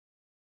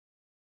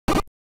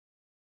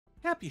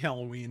Happy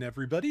Halloween,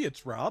 everybody.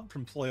 It's Rob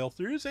from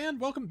Flailthroughs, and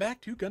welcome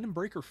back to Gundam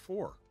Breaker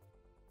 4.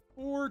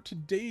 For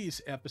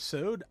today's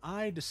episode,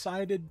 I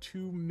decided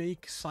to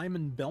make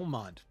Simon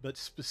Belmont, but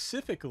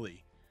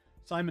specifically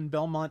Simon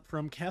Belmont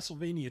from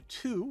Castlevania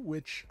 2,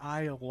 which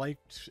I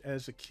liked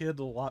as a kid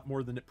a lot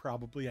more than it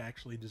probably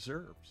actually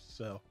deserves.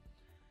 So,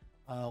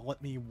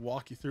 let me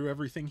walk you through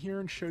everything here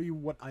and show you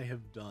what I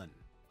have done.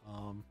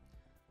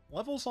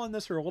 Levels on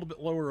this are a little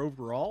bit lower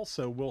overall,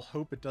 so we'll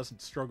hope it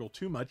doesn't struggle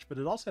too much, but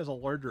it also has a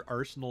larger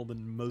arsenal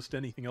than most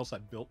anything else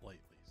I've built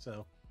lately.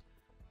 So,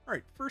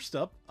 alright, first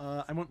up,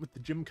 I went with the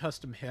Gym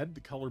Custom head.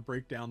 The color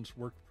breakdowns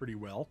worked pretty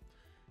well.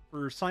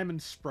 For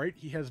Simon's sprite,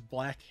 he has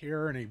black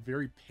hair and a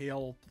very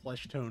pale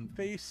flesh tone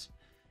face.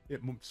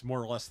 It's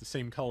more or less the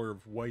same color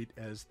of white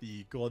as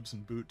the gloves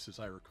and boots, as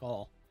I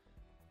recall.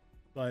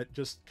 But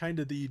just kind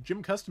of the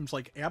Gym Custom's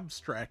like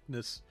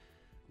abstractness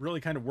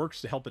really kind of works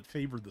to help it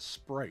favor the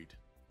sprite.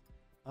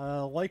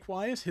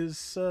 Likewise,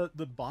 his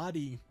the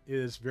body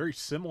is very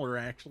similar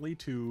actually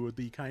to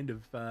the kind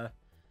of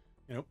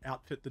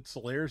outfit that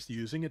Solaire's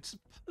using. It's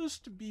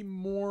supposed to be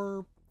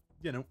more,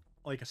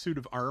 like a suit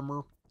of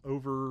armor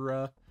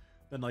over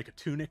than like a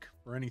tunic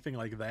or anything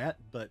like that.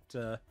 But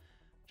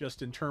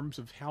just in terms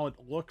of how it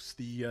looks,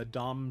 the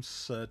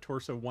Dom's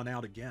torso won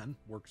out again.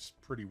 Works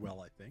pretty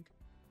well, I think.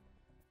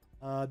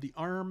 The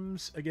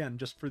arms, again,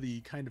 just for the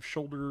kind of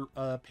shoulder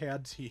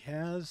pads he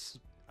has,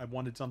 I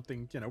wanted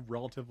something,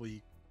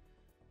 relatively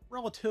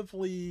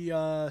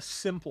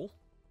simple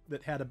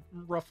that had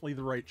roughly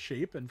the right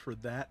shape, and for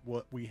that,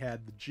 what we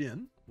had the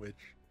Jin,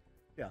 which,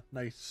 yeah,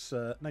 nice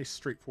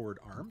straightforward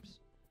arms.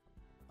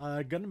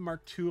 Gundam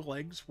Mark II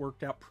legs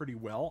worked out pretty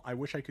well. I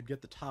wish I could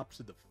get the tops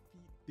of the feet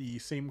the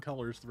same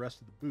color as the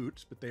rest of the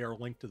boots, but they are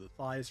linked to the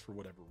thighs for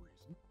whatever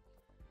reason.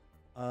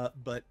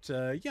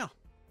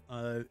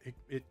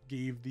 It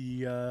gave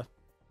the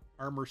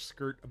armor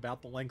skirt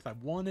about the length I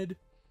wanted.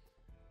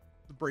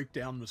 The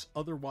breakdown was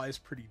otherwise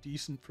pretty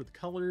decent for the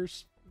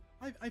colors.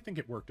 I think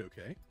it worked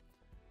okay.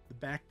 The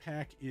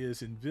backpack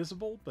is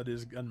invisible, but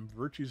is Gundam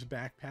Virtue's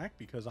backpack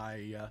because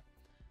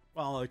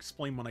I'll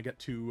explain when I get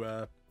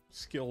to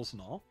skills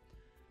and all.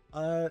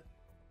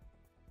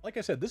 Like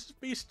I said, this is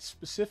based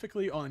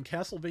specifically on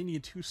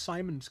Castlevania 2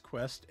 Simon's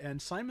Quest, and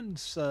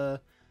Simon's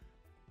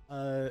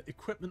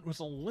equipment was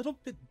a little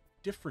bit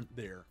different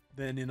there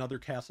than in other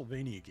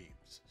Castlevania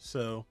games.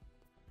 So,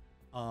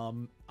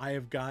 I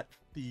have got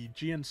the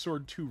GN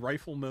Sword 2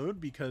 rifle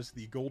mode because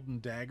the Golden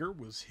Dagger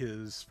was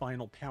his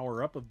final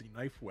power-up of the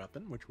knife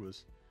weapon, which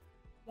was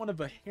one of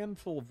a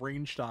handful of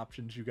ranged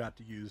options you got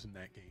to use in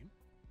that game.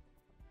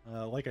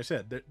 Like I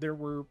said, there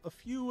were a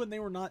few, and they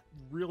were not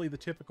really the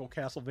typical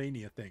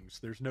Castlevania things.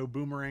 There's no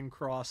boomerang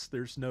cross,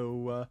 there's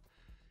no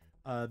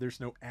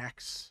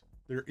axe.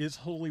 There is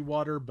holy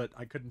water, but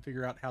I couldn't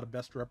figure out how to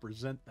best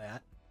represent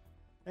that.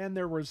 And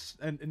there was,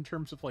 and in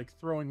terms of like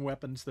throwing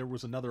weapons, there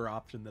was another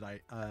option that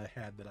I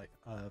had that I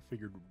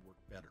figured would work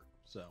better.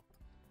 So,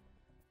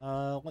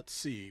 let's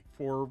see.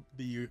 For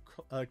the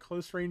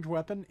close range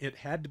weapon, it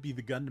had to be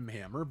the Gundam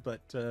Hammer,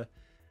 but the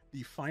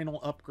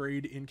final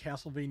upgrade in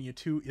Castlevania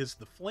 2 is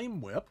the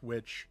Flame Whip,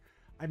 which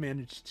I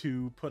managed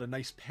to put a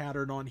nice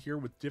pattern on here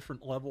with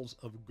different levels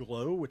of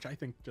glow, which I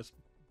think just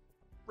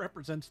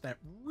represents that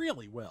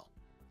really well.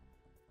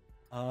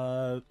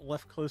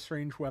 Left close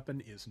range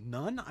weapon is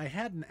none. I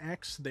had an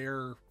axe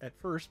there at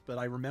first, but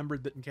I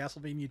remembered that in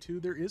Castlevania 2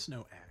 there is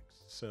no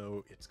axe,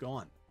 so it's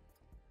gone.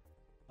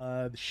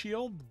 The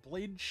shield, the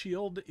blade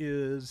shield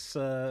is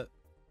Simon's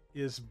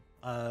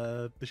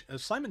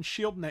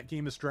shield in that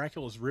game is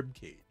Dracula's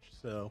ribcage,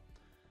 so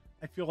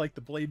I feel like the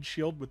blade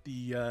shield with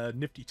the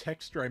nifty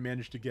texture I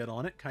managed to get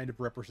on it kind of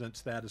represents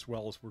that as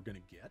well as we're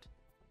going to get.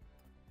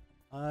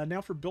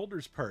 Now for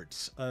builder's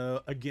parts.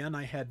 Again,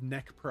 I had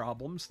neck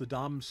problems. The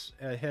Dom's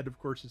head, of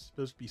course, is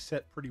supposed to be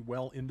set pretty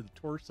well into the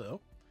torso.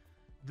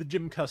 The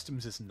Gym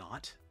Customs is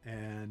not,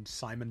 and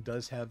Simon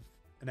does have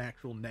an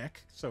actual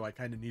neck, so I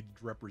kind of needed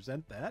to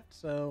represent that.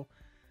 So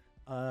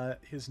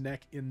his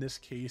neck in this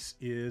case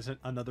is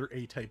another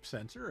A-type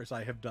sensor, as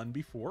I have done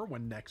before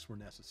when necks were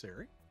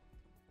necessary.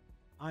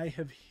 I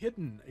have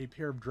hidden a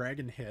pair of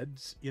dragon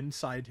heads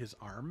inside his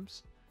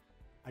arms.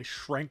 I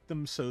shrank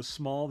them so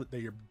small that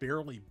they are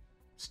barely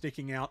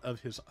sticking out of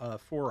his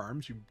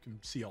forearms. You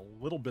can see a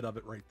little bit of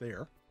it right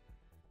there.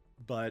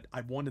 But I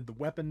wanted the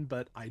weapon,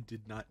 but I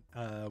did not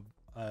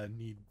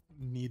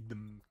need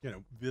them,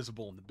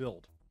 visible in the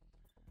build.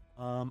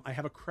 I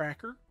have a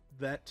cracker.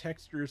 That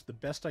texture is the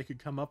best I could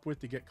come up with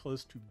to get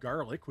close to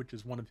Garlic, which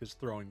is one of his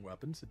throwing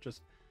weapons. It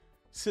just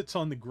sits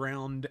on the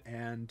ground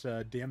and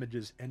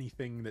damages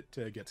anything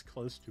that gets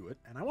close to it.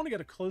 And I want to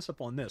get a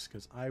close-up on this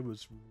because I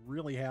was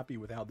really happy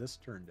with how this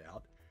turned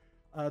out.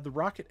 The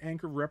rocket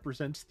anchor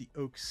represents the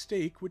oak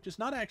stake, which is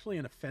not actually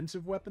an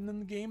offensive weapon in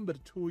the game, but a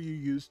tool you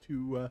use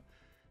to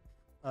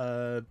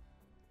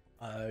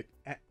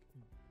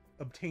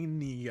obtain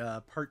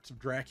the parts of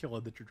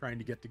Dracula that you're trying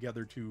to get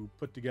together to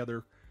put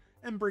together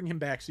and bring him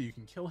back so you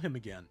can kill him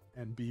again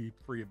and be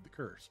free of the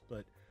curse.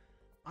 But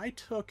I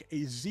took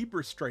a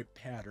zebra stripe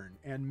pattern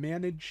and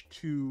managed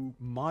to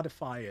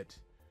modify it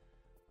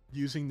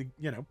using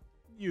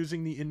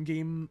using the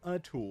in-game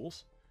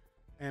tools.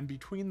 And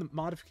between the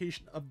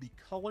modification of the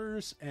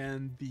colors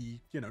and the,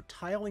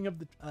 tiling of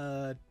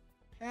the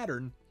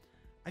pattern,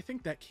 I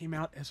think that came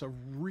out as a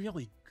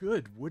really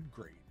good wood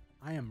grain.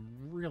 I am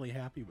really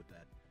happy with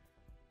that.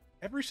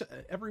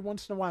 Every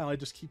once in a while, I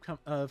just keep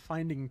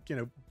finding,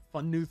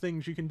 fun new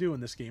things you can do in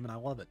this game, and I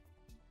love it.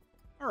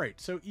 All right,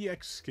 so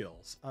EX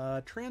skills.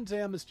 Trans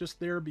Am is just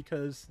there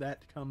because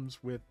that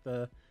comes with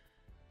the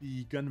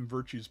Gundam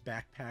Virtues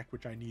backpack,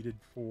 which I needed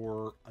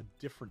for a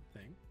different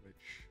thing, which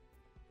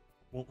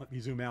won't let me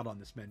zoom out on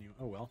this menu.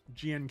 Oh well.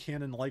 GN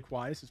Cannon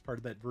likewise is part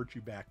of that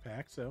Virtue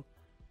backpack, so,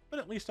 but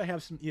at least I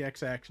have some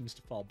EX actions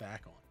to fall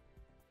back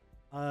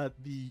on.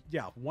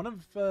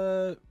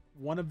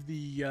 One of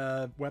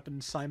the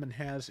weapons Simon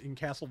has in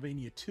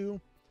Castlevania 2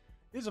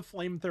 is a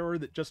flamethrower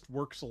that just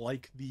works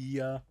like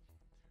the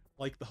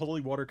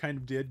holy water kind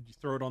of did. You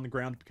throw it on the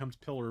ground, it becomes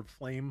a pillar of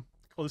flame.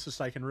 The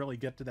closest I can really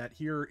get to that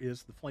here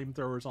is the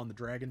flamethrowers on the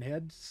dragon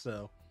heads.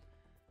 So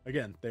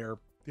again, they're,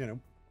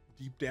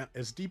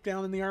 deep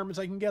down in the arm as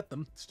I can get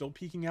them. Still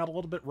peeking out a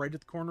little bit right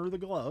at the corner of the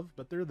glove,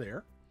 but they're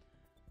there.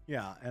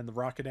 Yeah, and the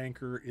rocket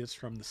anchor is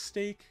from the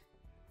steak.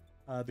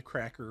 The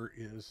cracker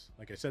is,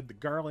 like I said, the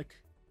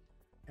garlic.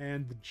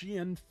 And the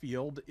GN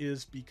field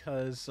is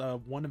because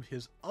one of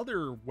his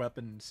other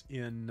weapons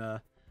in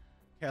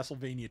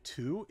Castlevania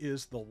 2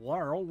 is the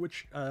Laurel,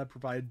 which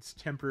provides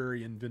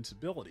temporary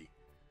invincibility.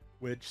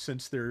 Which,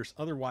 since there's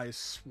otherwise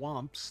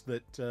swamps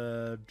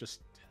that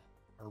just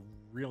are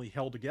really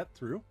hell to get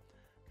through,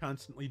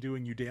 constantly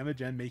doing you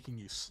damage and making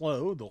you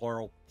slow, the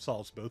Laurel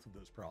solves both of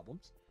those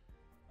problems.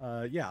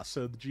 Yeah,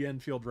 so the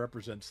GN field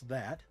represents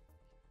that.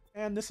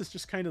 And this is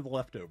just kind of the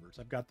leftovers.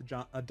 I've got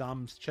the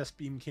Adam's chest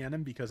beam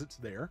cannon because it's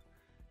there,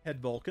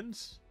 head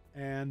Vulcans,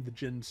 and the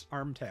Jin's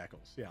arm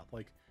tackles. Yeah,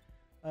 like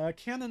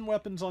cannon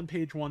weapons on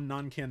page 1,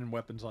 non-cannon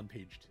weapons on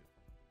page 2.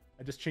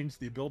 I just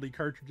changed the ability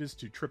cartridges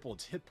to triple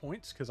its hit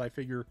points because I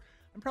figure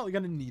I'm probably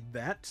going to need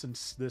that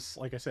since this,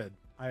 like I said,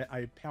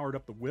 I powered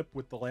up the whip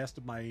with the last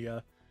of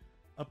my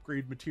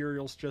upgrade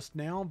materials just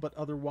now, but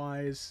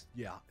otherwise,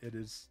 yeah, it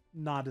is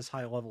not as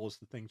high level as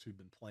the things we've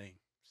been playing.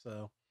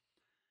 So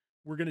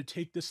we're going to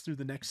take this through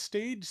the next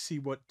stage, see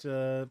what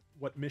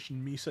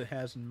mission Misa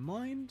has in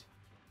mind,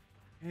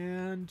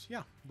 and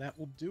yeah, that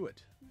will do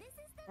it.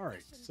 All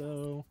right,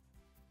 so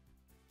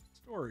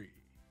story.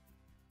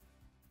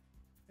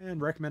 And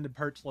recommended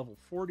parts level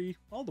 40.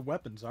 All the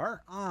weapons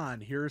are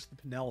on. Here's the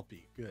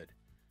Penelope. Good.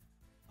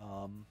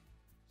 Let's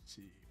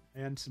see.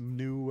 And some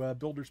new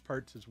builder's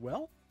parts as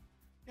well.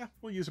 Yeah,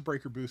 we'll use a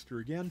breaker booster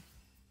again.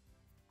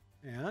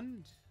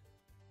 And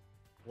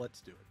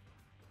let's do it.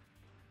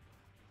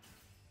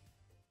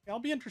 Yeah, I'll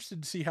be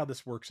interested to see how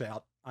this works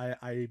out.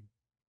 I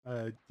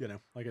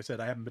like I said,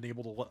 I haven't been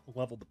able to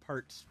level the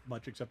parts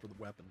much except for the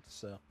weapons,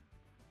 so.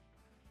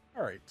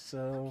 All right, so.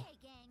 Okay,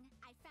 gang.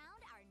 I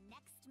found our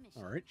next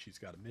mission. All right, she's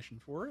got a mission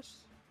for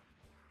us.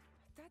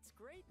 That's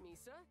great,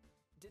 Misa.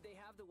 Did they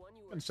have the one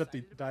you were I'm gonna set the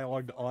excited about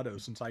dialogue to before? auto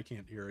since I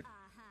can't hear it.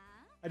 Uh-huh.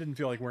 I didn't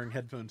feel like wearing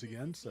headphones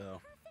again, so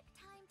Perfect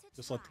time to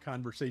just let the try.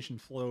 conversation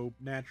flow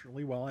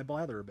naturally while I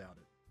blather about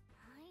it.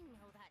 I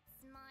know that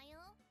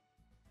smile.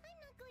 I'm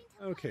not going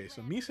to Okay, like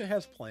so whatever Misa it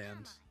has is, am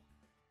plans.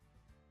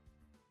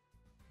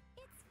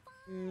 I? It's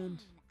fine.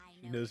 And I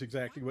she know knows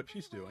exactly what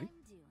she's doing.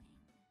 I'm doing.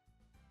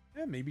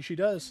 Yeah, maybe she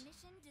It's a does.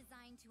 mission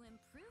designed to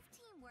improve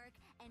teamwork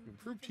and To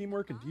improve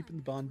teamwork and deepen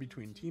the bond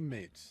between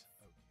teammates.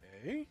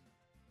 Okay,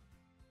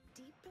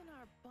 Deepen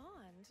our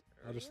bond?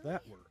 how does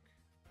that work?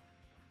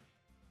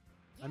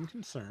 I'm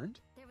concerned.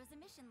 There was a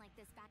mission like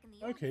this back in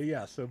the old Okay,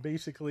 yeah, so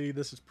basically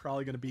this is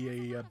probably going to It was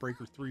be lot a of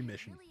Breaker fun, 3 and it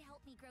mission. really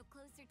helped me grow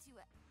closer to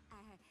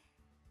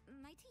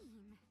my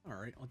team.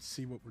 Alright, let's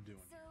see what we're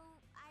doing. So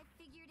I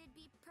figured it'd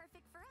be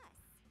perfect for us.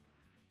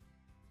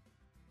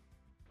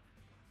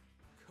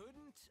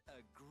 Couldn't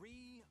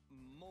agree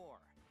more.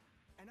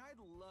 And I'd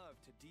love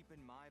to deepen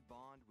my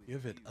bond with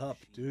Give it you, up,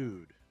 Mashima.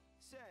 dude.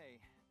 Say,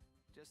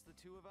 just the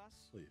two of us?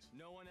 Please.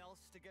 No one else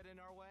to get in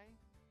our way?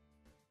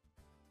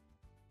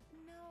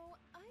 No,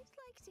 I'd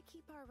like to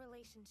keep our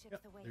relationship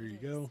Yep, the way there you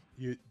it go.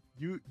 is.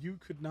 You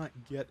could not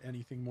get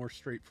anything more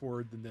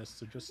straightforward than this,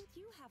 so just... What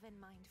did you have in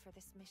mind for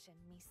this mission,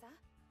 Misa?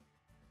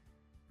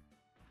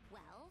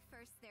 Well,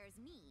 first there's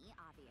me,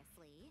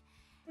 obviously.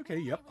 Okay,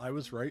 Then yep, I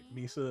was right.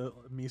 thinking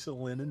Misa,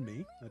 Lynn, and me.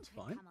 Lynn That's could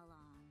fine. come along.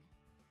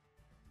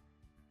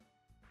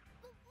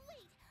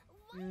 Wait,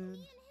 why And- me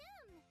and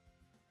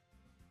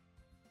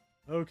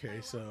him? Okay,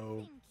 Oh, so...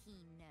 I think he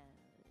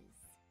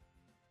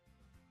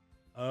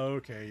knows.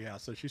 Okay, yeah,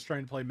 so she's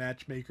trying to play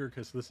matchmaker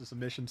because this is a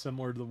mission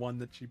similar to the one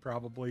that she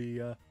probably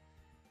See?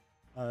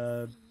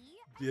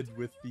 did I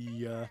with told you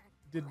the earlier.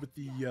 did with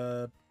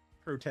the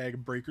pro tag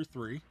of Breaker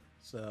 3.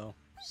 So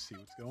see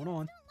what's going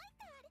on. Don't like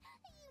that.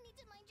 You need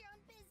to mind your own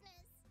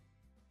business.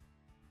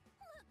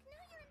 Look, now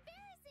you're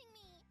embarrassing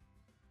me.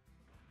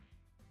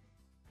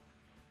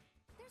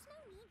 There's no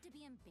need to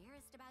be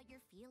embarrassed about your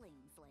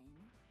feelings,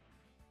 Lynn.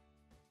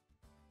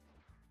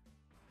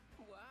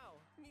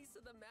 boss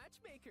of the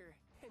matchmaker.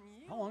 And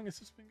you? How long has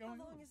this been going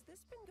How long on? has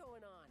this been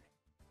going on?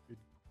 Good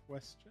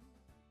question.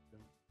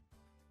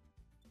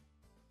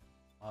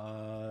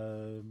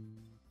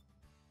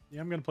 Yeah,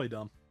 I'm gonna play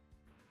dumb.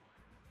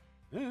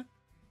 Eh.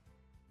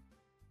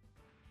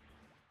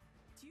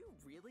 Do you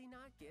really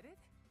not get it?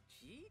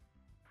 Cheat?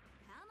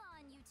 Come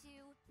on, you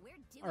two. We're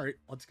doing. All right,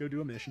 let's go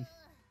do a mission.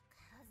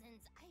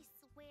 Cousins, I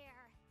swear.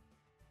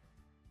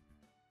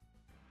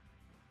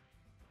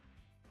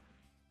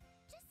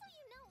 Just so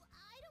you know,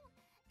 I don't.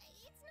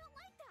 It's not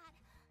like that.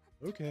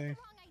 Don't get Okay.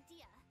 the wrong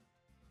idea.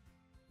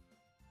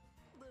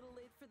 Little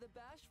late for the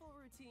bashful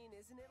routine,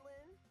 isn't it,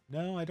 Lynn?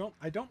 No, I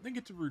don't think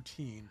it's a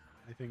routine.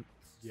 I think,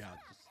 yeah. Shut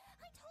up. Just,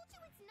 I told you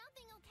it's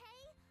nothing,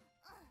 okay?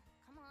 Ugh,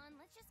 come on,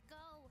 let's just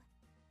go.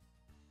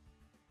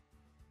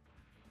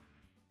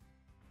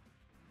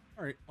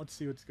 all right, let's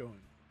see what's going on.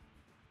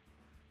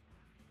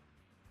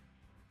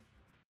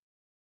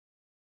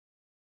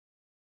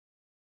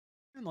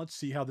 And let's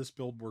see how this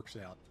build works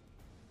out.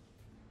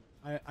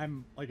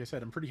 I'm, like I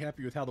said, I'm pretty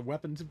happy with how the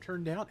weapons have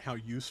turned out, how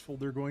useful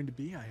they're going to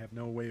be. I have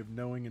no way of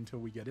knowing until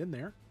we get in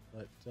there,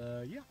 but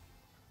yeah.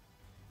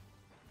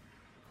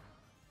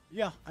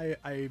 Yeah,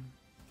 I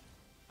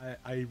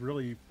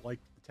really like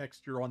the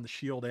texture on the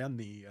shield and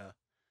the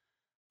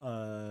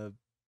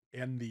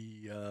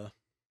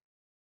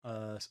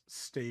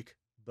steak,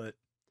 but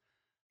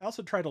I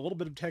also tried a little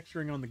bit of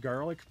texturing on the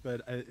garlic,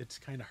 but it's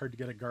kind of hard to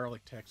get a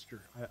garlic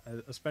texture,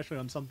 especially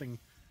on something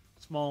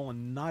small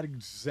and not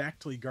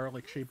exactly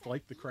garlic shaped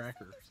like the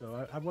cracker.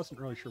 So I wasn't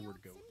really sure where to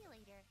go.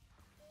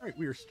 All right,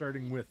 we are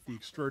starting with the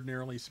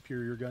extraordinarily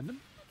superior Gundam.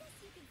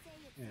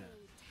 Yeah,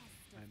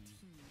 I'm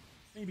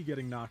maybe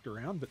getting knocked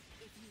around, but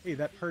hey,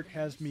 that part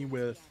has me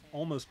with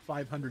almost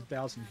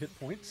 500,000 hit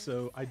points,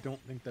 so I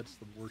don't think that's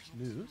the worst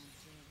news.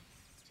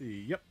 Let's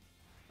see, yep.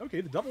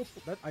 Okay, the double,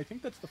 I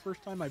think that's the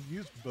first time I've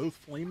used both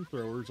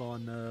flamethrowers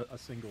on a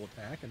single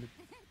attack, and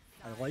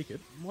I like it.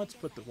 Let's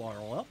put the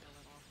waddle up.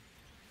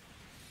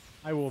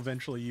 I will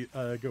eventually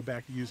go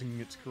back to using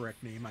its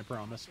correct name, I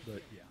promise,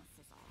 but yeah,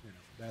 you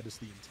know, that is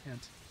the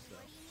intent, so.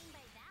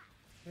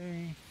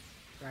 Okay,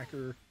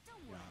 Cracker,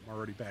 yeah, I'm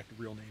already back to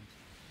real names.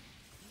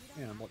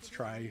 And let's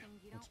try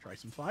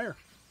some fire.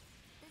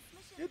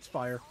 It's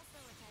fire.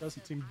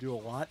 Doesn't seem to do a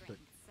lot, but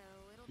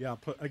yeah,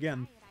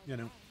 again, you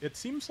know, it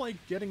seems like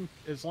getting,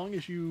 as long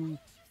as you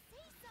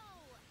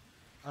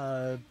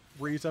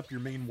raise up your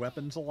main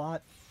weapons a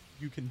lot,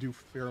 you can do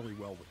fairly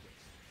well with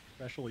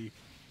this.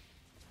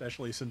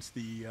 Especially since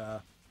the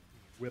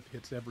whip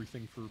hits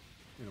everything for,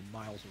 you know,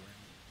 miles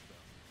around. So.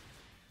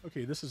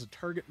 Okay, this is a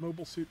target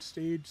mobile suit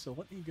stage, so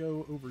let me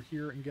go over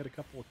here and get a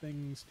couple of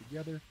things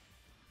together.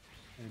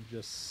 And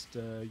just,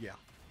 yeah,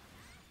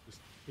 just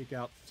take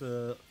out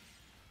the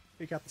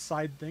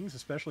side things,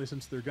 especially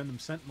since they're Gundam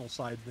Sentinel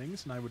side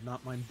things, and I would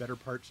not mind better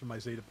parts from my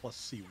Zeta Plus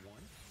C1.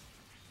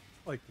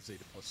 I like the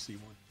Zeta Plus C1.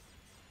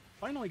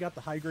 Finally got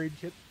the high grade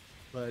kit,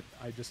 but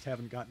I just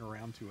haven't gotten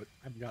around to it.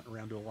 I haven't gotten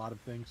around to a lot of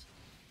things.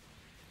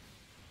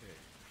 Okay.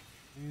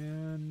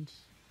 And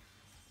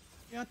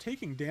yeah,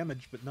 taking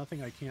damage, but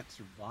nothing I can't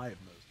survive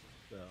most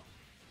of, so.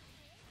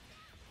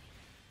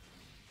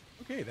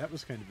 Okay, that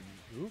was kind of a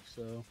neat move,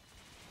 so.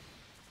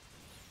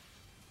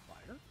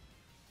 Fire.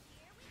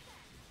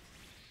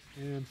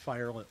 And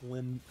fire, let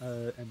Lynn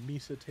and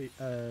Misa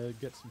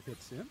get some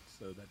hits in,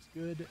 so that's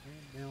good.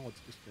 And now let's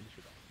just finish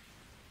it off.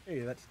 Hey,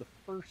 that's the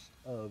first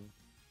of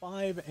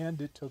 5,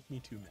 and it took me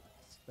 2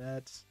 minutes.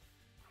 That's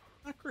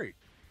not great.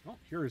 Well,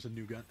 here is a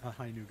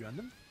high new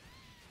Gundam,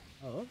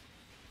 of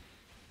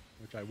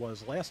which I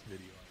was last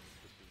video.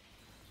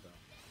 So,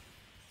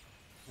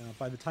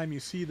 by the time you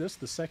see this,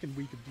 the second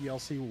week of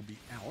DLC will be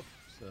out.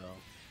 So,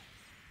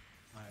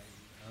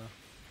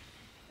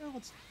 well,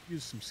 let's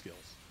use some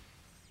skills.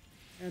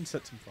 And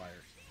set some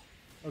fires.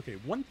 Okay,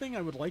 one thing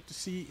I would like to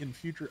see in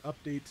future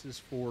updates is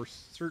for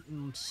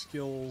certain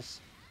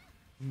skills,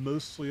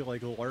 mostly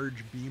like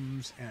large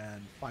beams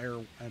and fire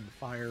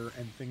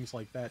and things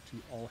like that, to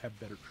all have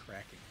better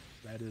tracking.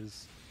 That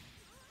is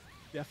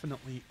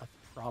definitely a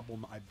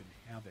problem I've been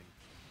having.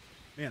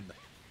 Man,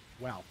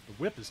 wow, the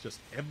whip is just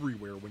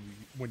everywhere when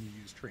you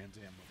use Trans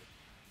Am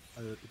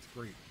with it. It's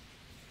great.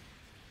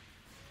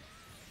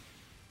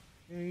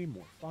 Okay,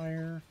 more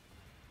fire.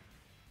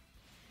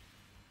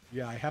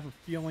 Yeah, I have a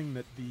feeling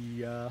that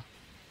the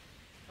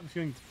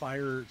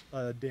fire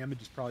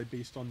damage is probably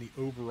based on the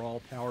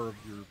overall power of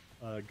your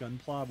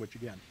gunpla, which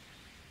again,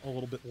 a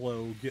little bit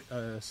low,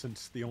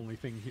 since the only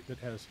thing that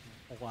has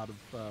a lot of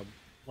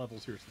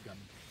levels here is the gun.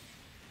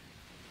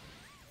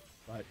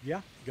 But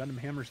yeah, Gundam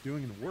Hammer's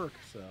doing the work,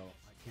 so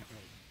I can't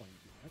really complain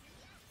too much.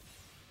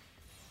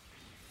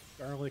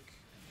 Garlic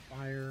and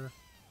fire.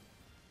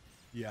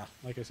 Yeah,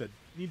 like I said,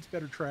 needs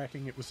better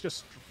tracking. It was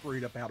just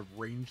straight up out of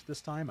range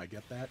this time, I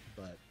get that,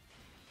 but...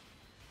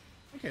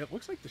 Okay, it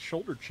looks like the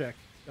shoulder check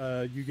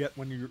you get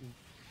when you're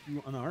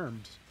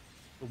unarmed.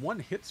 For one,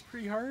 hits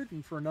pretty hard,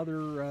 and for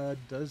another,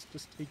 does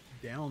just take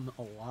down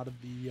a lot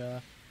of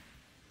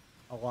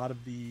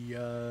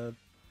the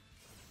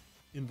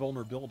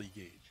invulnerability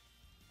gauge.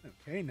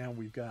 Okay, now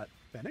we've got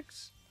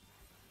Phoenix.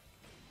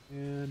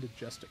 And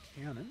adjust a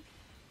cannon.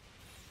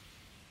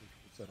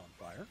 Set on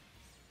fire.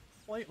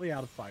 Slightly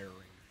out of fire range.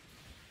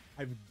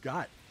 I've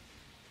got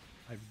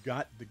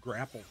the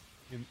grapple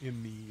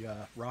in the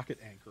rocket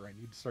anchor. I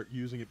need to start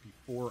using it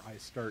before I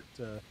start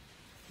the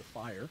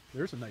fire.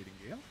 There's a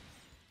Nightingale.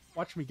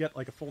 Watch me get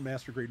like a full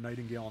master grade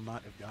Nightingale and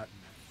not have gotten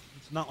that.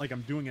 It's not like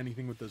I'm doing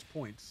anything with those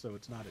points, so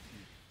it's not a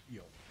huge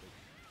deal.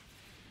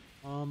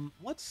 But,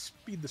 let's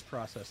speed this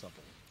process up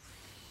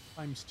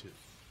a little. ×2.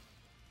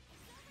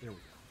 There we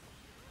go.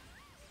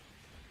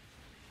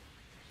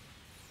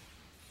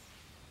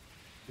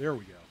 There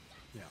we go.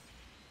 Yeah.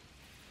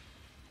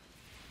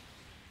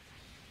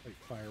 Fight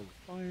fire with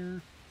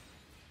fire.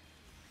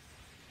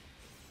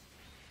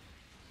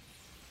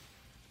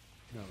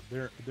 No,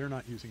 they're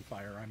not using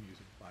fire. I'm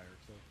using fire.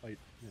 So fight,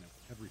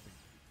 everything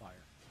with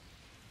fire.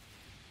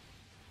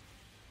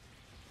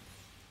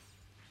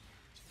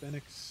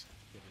 Phoenix,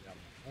 get it out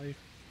of my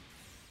life.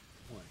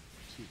 1,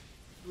 2,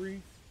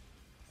 3.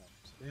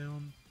 Palms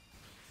down.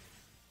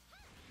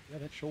 Yeah,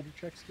 that shoulder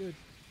check's good.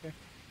 Okay.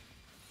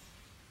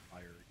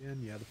 Fire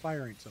again. Yeah, the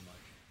fire ain't so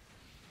much.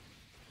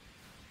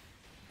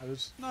 I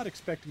was not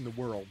expecting the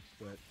world,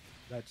 but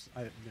that's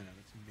that's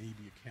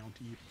maybe a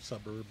county,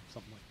 suburb,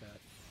 something like that.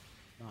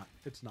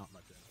 It's not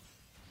much of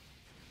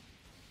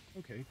it.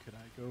 Okay, could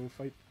I go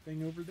fight the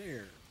thing over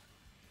there?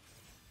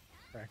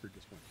 Cracker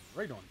just went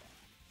right on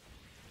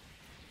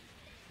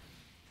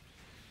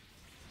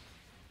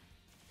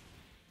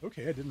by.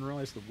 Okay, I didn't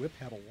realize the whip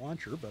had a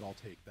launcher, but I'll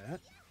take that.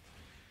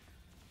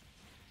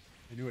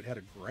 I knew it had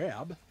a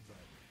grab,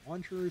 but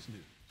launcher is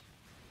news.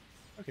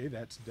 Okay,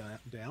 that's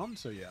down,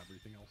 so yeah,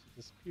 everything else will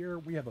disappear.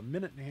 We have a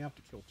minute and a half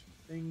to kill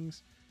 2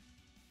 things.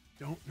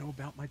 Don't know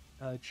about my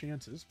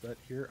chances, but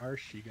here are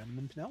Gundam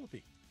and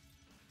Penelope.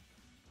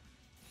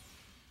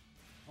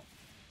 Oh,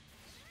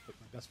 put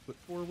my best foot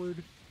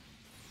forward,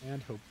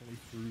 and hopefully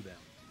through them.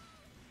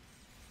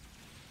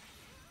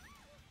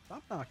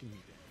 Stop knocking me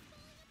down.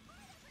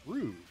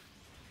 Rude.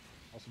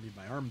 Also need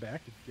my arm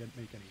back to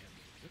make any damage.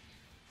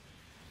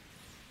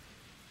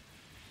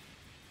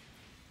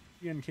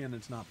 GN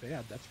cannon's not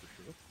bad, that's for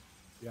sure.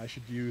 Yeah, I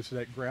should use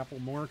that grapple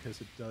more, because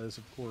it does,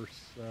 of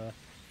course,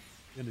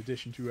 in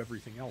addition to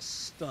everything else,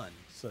 stun,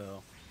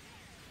 so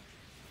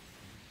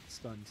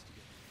stuns to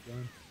get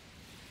done.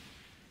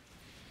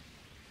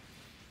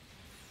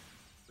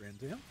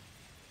 Grand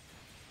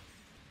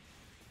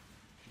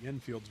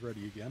GN field's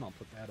ready again. I'll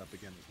put that up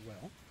again as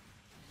well.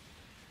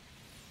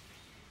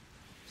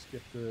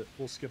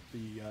 We'll skip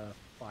the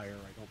fire.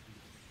 I don't think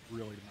it's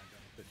really to my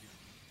benefit here.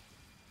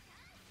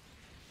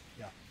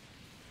 Yeah,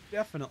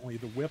 definitely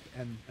the whip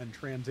and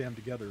Trans Am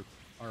together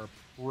are a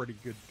pretty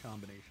good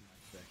combination,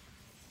 I'd say.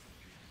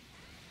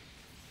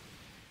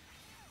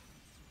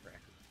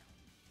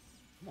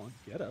 Come on,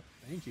 get up.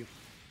 Thank you.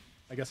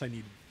 I guess I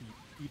need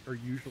feet are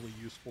usually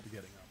useful to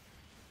getting up.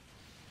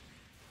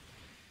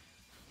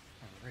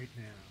 All right,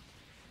 now.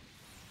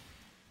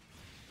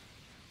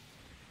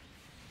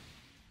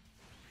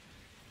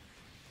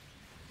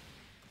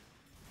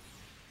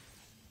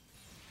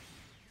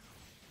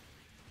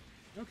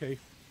 Okay.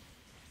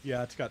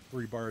 Yeah, it's got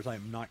 3 bars. I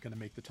am not going to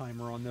make the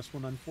timer on this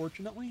one,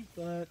 unfortunately,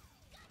 but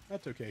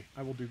that's okay.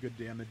 I will do good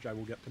damage. I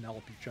will get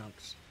Penelope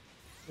chunks.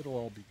 It'll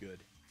all be good.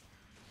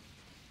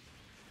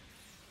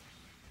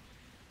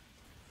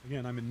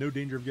 Again, I'm in no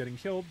danger of getting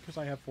killed because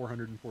I have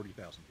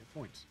 440,000 hit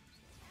points.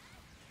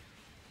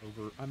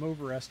 I'm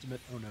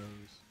overestimate. Oh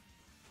noes.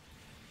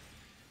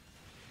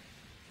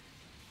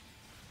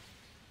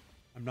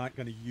 I'm not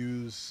going to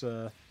use,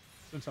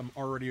 since I'm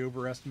already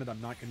overestimate,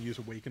 I'm not going to use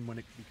Awaken when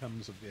it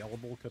becomes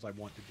available because I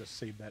want to just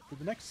save that for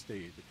the next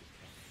stage at this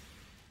point.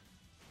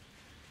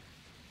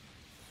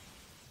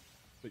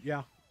 But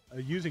yeah,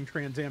 using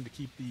Trans Am to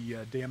keep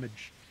the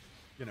damage,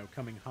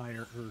 coming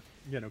higher,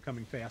 or,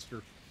 coming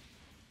faster,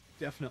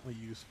 definitely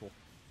useful.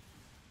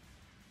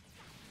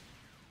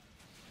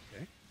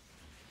 Okay.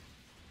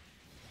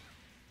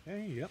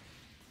 Okay, yep.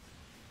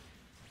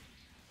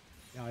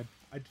 Yeah,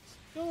 I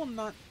still am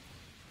not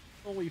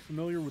fully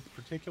familiar with the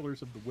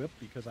particulars of the whip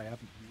because I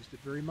haven't used it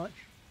very much,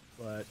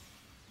 but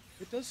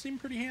it does seem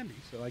pretty handy,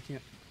 so I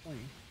can't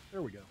complain.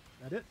 There we go.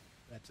 That it?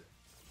 That's it.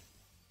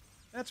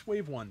 That's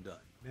wave 1 done.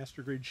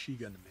 Master grade Gundam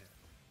head.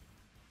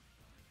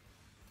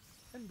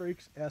 10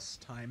 breaks S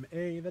time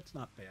A. That's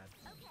not bad.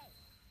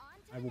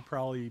 I will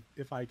probably,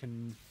 if I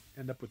can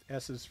end up with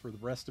S's for the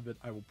rest of it,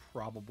 I will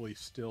probably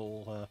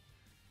still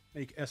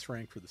make S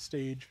rank for the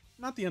stage.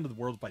 Not the end of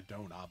the world if I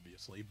don't,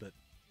 obviously, but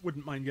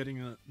wouldn't mind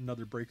getting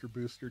another breaker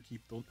booster,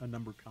 keep a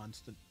number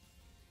constant.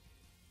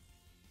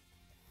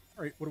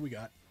 Alright, what do we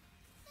got?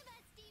 The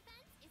best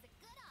defense is a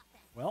good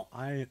offense. Well,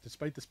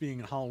 despite this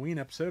being a Halloween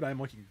episode, I'm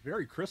looking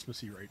very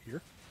Christmassy right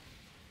here.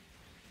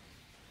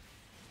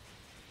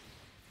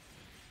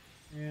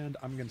 And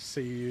I'm going to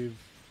save...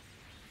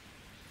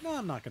 No,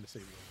 I'm not going to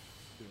save it.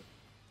 Do it.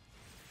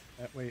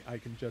 That way I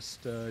can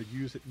just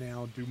use it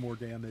now, do more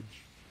damage,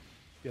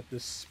 get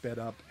this sped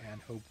up,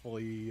 and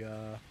hopefully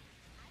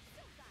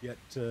get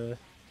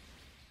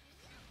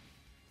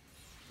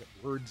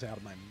words out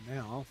of my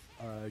mouth,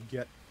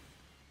 get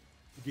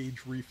the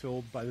gauge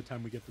refilled by the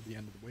time we get to the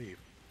end of the wave.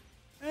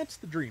 That's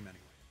the dream anyway.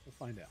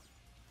 We'll find out.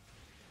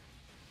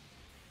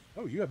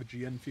 Oh, you have a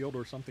GN field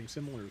or something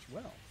similar as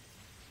well.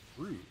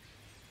 Rude.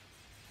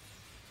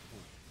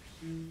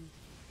 1, 2.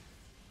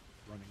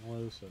 Running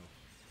low, so...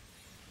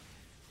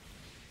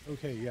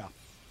 Okay, yeah.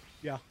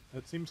 Yeah,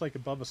 it seems like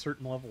above a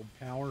certain level of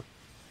power,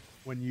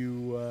 when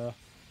you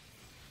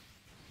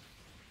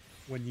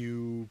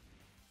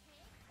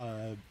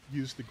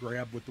use the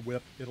grab with the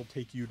whip, it'll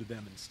take you to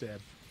them instead.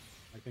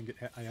 I think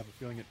I have a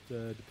feeling it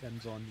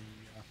depends on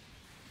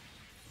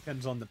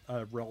the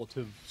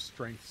relative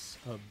strengths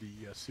of the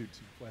suits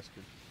in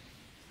question.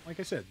 Like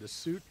I said, this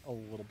suit a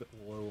little bit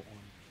low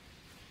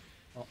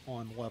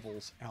on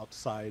levels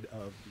outside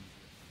of the.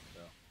 So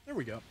there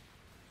we go.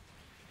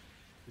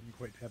 Didn't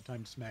quite have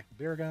time to smack the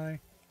bear guy,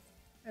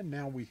 and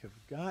now we have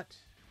got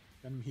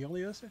Gundam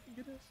Helios, I think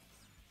it is.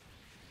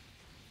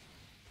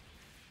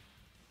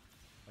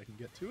 If I can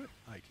get to it,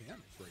 I can.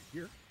 It's right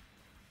here.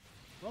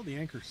 Well, the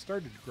anchor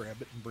started to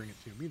grab it and bring it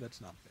to me.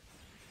 That's not fair.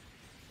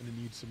 Gonna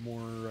need some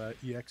more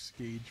EX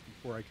gauge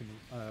before I can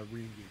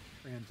re-engage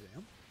Trans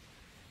Am.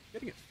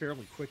 Getting it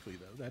fairly quickly,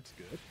 though. That's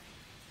good.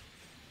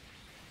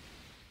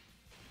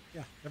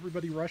 Yeah,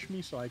 everybody rush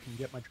me so I can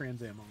get my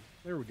Trans Am on.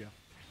 There we go.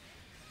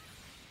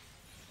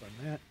 Run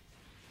that.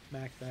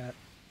 Smack that.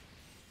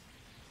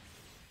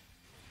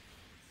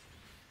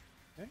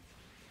 Okay.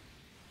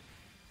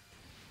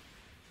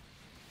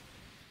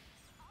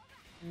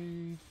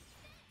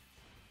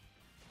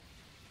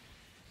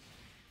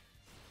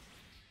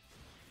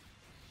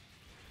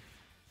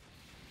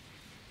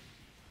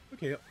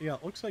 Okay, yeah,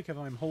 it looks like if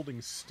I'm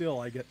holding still,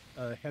 I get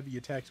heavy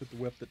attacks with the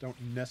whip that don't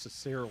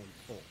necessarily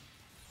pull,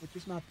 which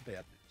is not the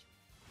bad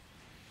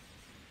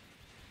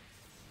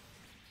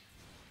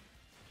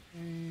news.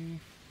 Okay.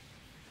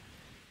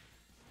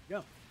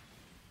 Yeah.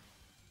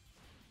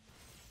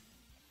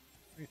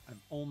 Right, I'm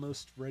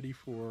almost ready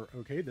for...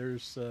 Okay,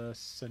 there's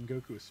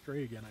Sengoku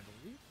Astray again, I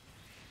believe.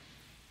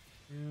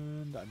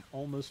 And I'm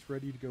almost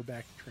ready to go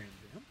back to Trans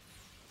Am.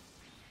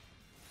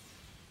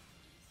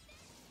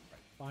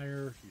 Right,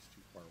 fire. He's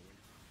too far away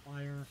to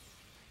fire.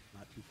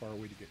 Not too far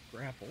away to get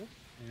grappled.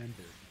 And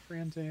there's the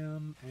Trans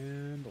Am.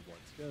 And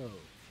let's go.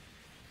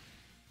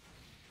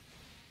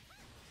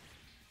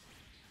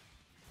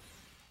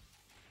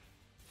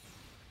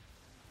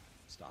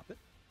 Stop it.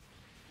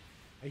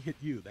 I hit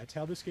you. That's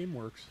how this game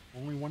works.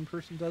 Only one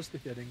person does the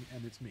hitting,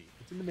 and it's me.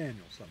 It's in the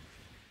manual somewhere.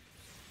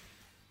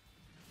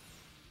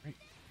 Right.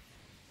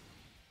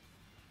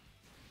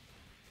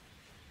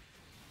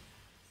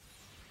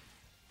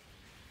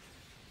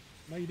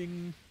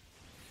 Lighting.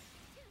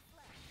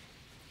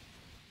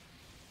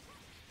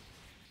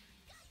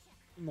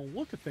 From the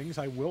look of things,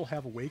 I will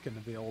have Awaken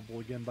available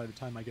again by the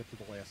time I get to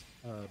the last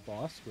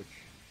boss,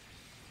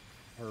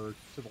 or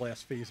to the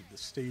last phase of the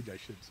stage, I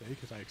should say,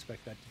 because I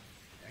expect that to be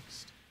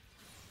next.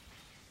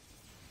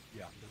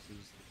 Yeah, this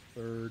is the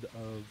third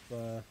of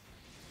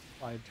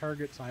 5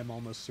 targets. I'm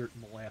almost certain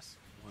the last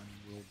one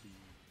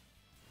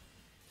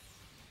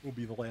will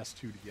be the last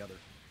 2 together.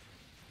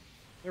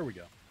 There we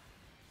go.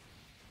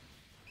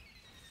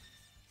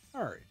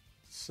 All right,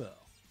 so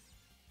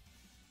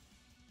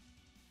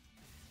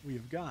we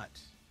have got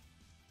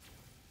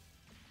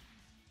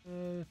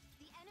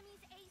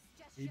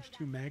Age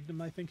 2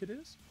 Magnum, I think it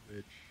is,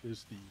 which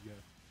is the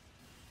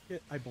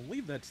kit. I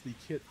believe that's the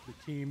kit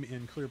that came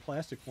in clear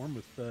plastic form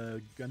with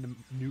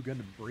new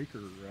Gundam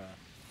Breaker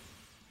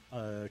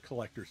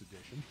Collector's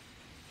Edition.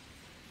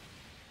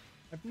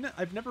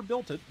 I've never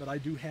built it, but I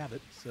do have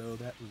it, so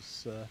that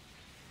was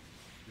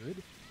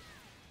good.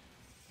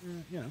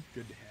 You know,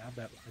 good to have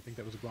that. I think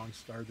that was a wrong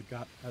star that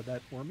got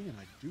that for me, and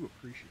I do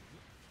appreciate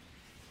it.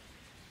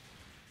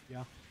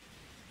 Yeah,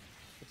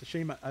 it's a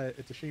shame.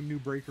 It's a shame New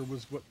Breaker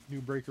was what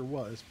New Breaker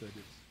was, but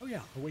it's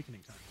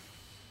Awakening time.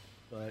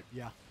 But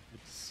yeah,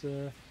 it's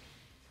you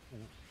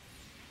know,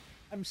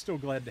 I'm still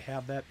glad to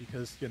have that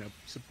because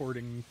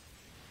supporting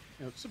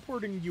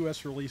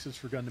U.S. releases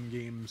for Gundam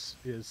games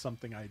is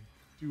something I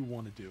do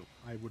want to do.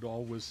 I would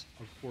always,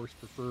 of course,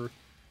 prefer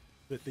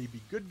that they be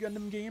good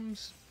Gundam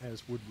games,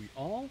 as would we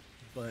all,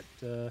 but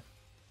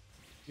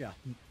yeah,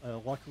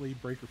 luckily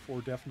Breaker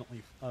 4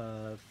 definitely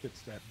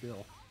fits that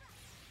bill.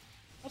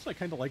 Also, I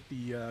kind of like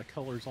the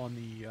colors on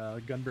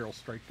the Gun Barrel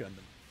Strike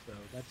Gundam, so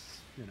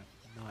that's,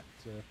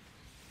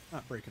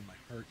 not breaking my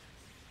heart.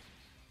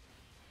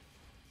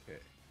 Okay,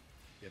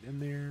 get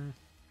in there.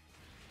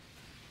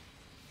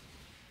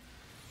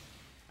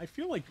 I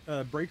feel like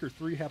Breaker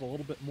 3 had a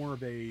little bit more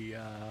of a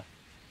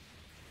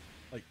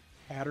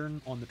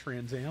pattern on the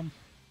Trans Am.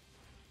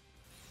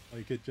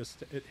 Like it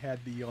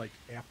had the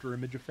after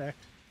image effect.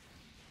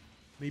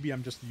 Maybe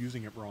I'm just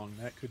using it wrong.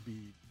 That could be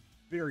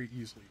very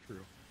easily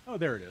true. Oh,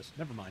 there it is.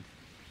 Never mind.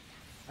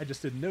 I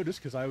just didn't notice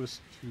because I was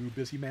too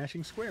busy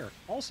mashing square.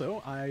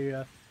 Also,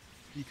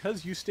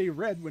 because you stay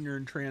red when you're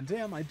in Trans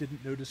Am, I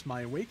didn't notice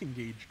my Awaken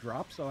gauge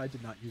drop, so I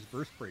did not use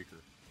Burst Breaker.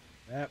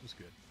 That was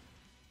good.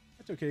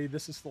 That's okay.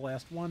 This is the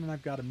last one, and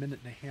I've got a minute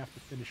and a half to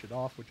finish it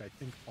off, which I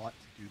think ought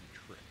to do the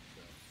trick.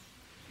 So,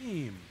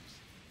 games.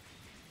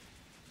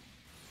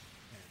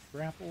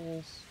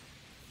 grapples.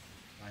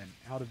 I am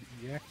out of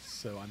EX,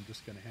 so I'm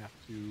just going to have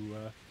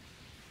to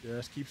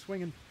just keep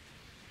swinging.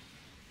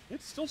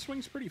 It still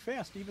swings pretty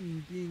fast,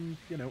 even being,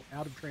 you know,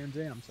 out of Trans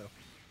Am, so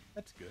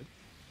that's good.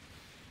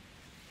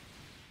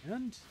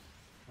 And,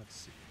 let's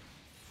see.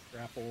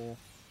 Grapple,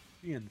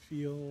 GN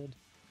field,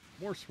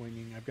 more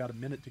swinging. I've got a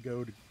minute to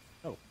go to...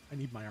 Oh, I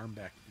need my arm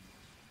back.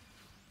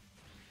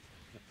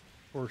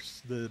 Of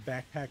course, the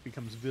backpack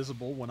becomes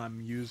visible when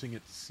I'm using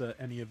its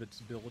any of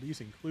its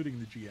abilities, including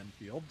the GN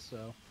field,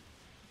 so...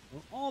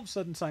 Well, all of a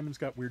sudden, Simon's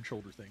got weird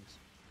shoulder things.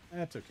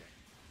 That's okay.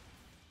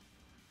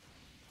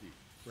 The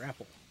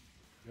grapple.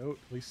 No, at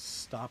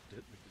least stopped it,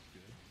 which is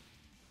good.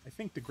 I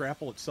think the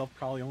grapple itself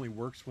probably only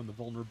works when the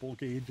vulnerable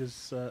gauge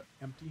is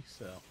empty,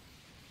 so...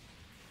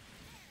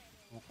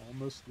 Well,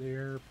 almost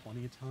there.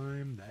 Plenty of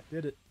time. That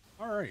did it.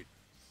 Alright,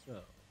 so...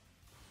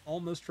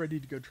 Almost ready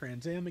to go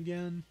Trans Am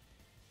again.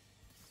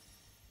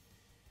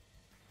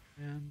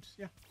 And,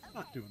 yeah,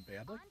 not doing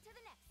badly. On to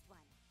the next one.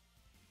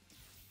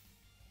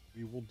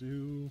 We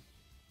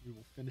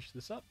will finish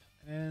this up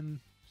and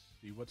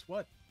see what's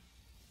what.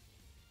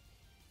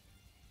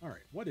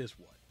 Alright, what is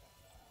what?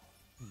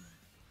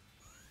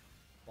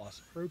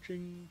 Boss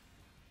approaching.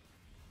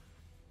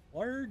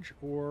 Large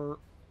or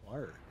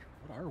large?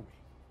 What are we?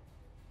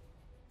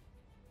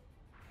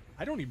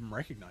 I don't even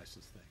recognize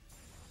this thing.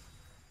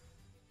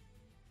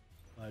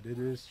 But it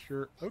is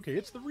sure... Okay,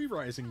 it's the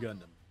Re-Rising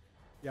Gundam.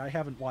 Yeah, I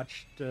haven't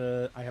watched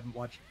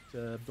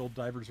Build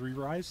Divers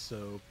Re-Rise,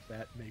 so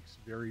that makes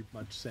very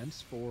much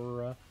sense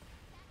for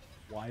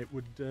why it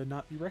would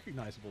not be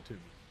recognizable to me.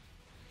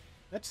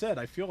 That said,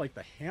 I feel like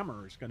the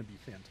hammer is going to be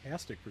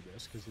fantastic for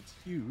this because it's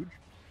huge,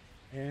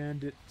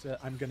 and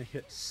I'm going to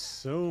hit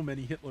so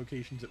many hit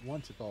locations at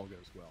once if all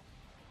goes well.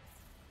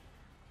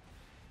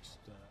 Just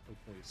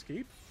hopefully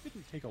escape.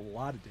 Didn't take a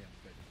lot of damage,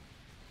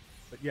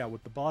 but yeah,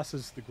 with the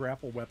bosses, the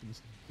grapple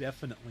weapons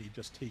definitely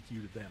just take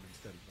you to them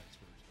instead of vice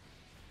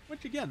versa.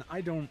 Which again,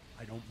 I don't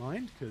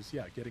mind because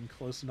yeah, getting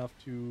close enough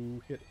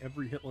to hit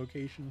every hit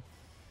location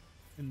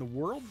in the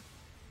world,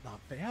 not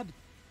bad.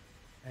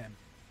 And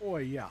boy,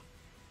 yeah,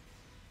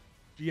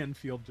 GN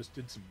field just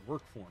did some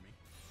work for me.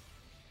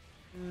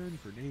 And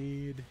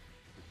grenade,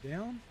 is it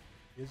down?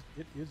 It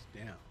is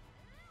down.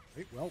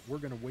 Right, well, we're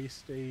gonna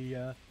waste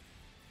a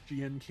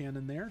GN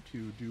cannon there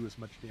to do as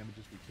much damage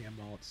as we can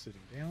while it's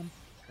sitting down.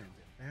 Transit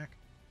back.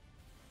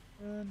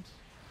 And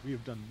we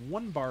have done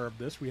 1 bar of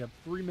this. We have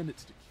 3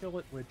 minutes to kill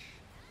it, which,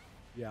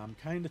 yeah, I'm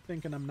kind of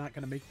thinking I'm not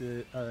going to make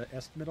the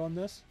estimate on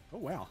this. Oh,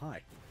 wow,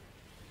 hi.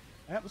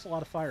 That was a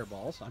lot of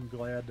fireballs. I'm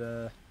glad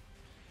that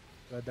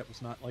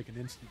was not like an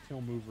instant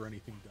kill move or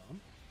anything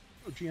dumb.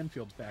 Oh, GN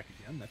field's back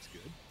again. That's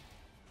good.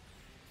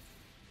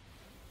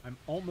 I'm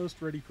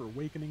almost ready for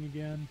Awakening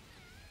again.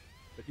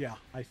 But yeah,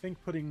 I think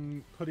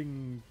putting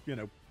you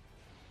know,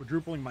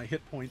 quadrupling my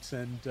hit points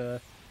and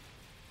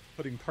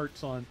putting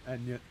parts on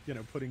and you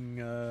know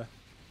putting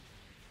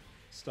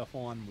stuff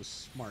on was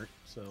smart.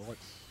 So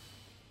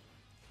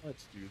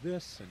let's do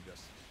this and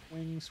just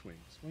swing, swing,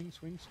 swing,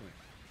 swing, swing.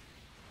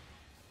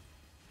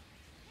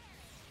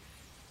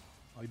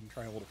 I'll even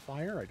try a little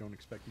fire. I don't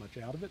expect much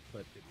out of it,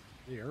 but it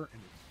is there and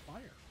it's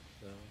fire.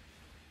 So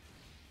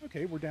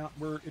okay, we're down.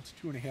 It's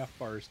 2.5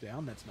 bars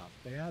down. That's not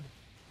bad.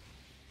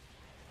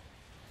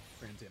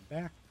 Trans Am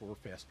back for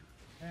faster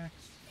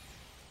attacks.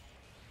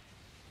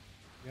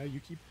 Yeah, you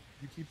keep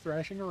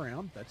thrashing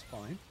around. That's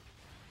fine.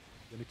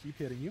 I'm gonna keep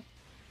hitting you.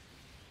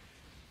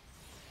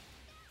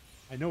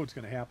 I know what's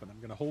gonna happen.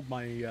 I'm gonna hold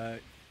my.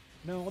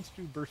 No, let's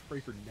do Burst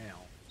Breaker now.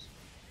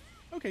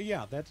 Okay,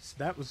 yeah,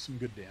 that was some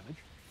good damage.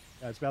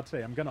 I was about to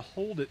say I'm gonna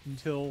hold it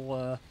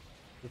until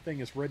the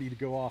thing is ready to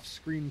go off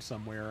screen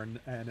somewhere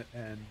and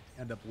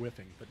end up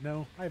whiffing. But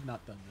no, I have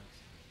not done this.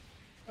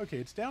 Okay,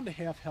 it's down to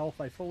half health.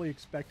 I fully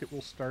expect it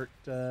will start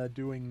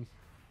doing...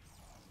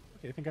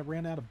 Okay, I think I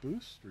ran out of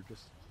boost, or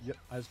just... Yep,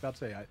 I was about to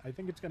say, I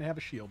think it's going to have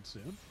a shield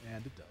soon,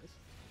 and it does.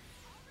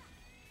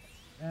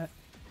 That.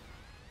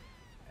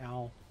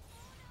 Ow.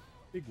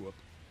 Big whoop.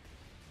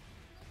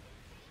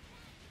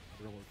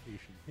 Other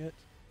location hit.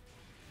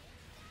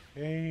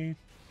 Okay.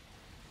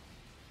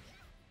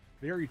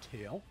 Fairy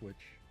Tail, which...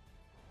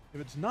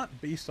 If it's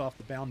not based off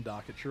the bound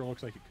dock, it sure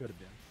looks like it could have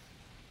been.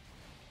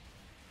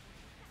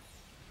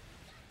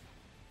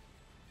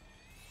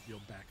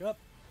 Shield back up.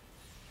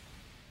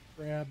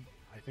 Grab.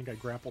 I think I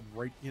grappled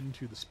right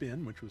into the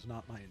spin, which was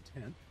not my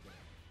intent. But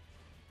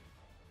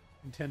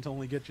intent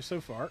only gets you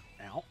so far.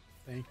 Ow.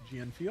 Thank you,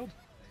 GN Field.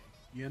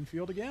 Thank GN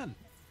Field again.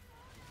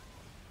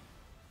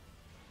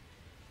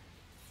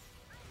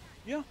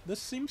 Yeah, this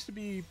seems to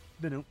be,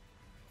 you know,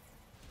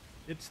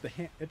 it's the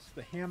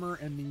hammer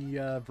and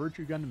the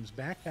Virtue Gundam's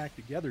backpack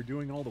together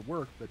doing all the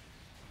work, but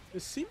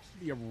this seems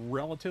to be a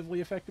relatively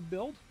effective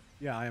build.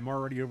 Yeah, I am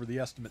already over the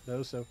estimate,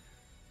 though, so...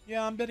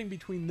 Yeah, I'm betting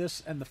between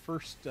this and the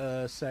first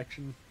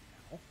section.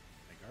 Ow,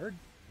 I guard.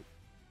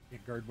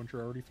 Can't guard once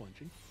you're already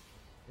flinching.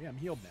 Okay, I'm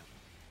healed now.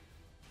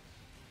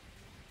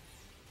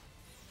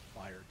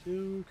 Fire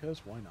too,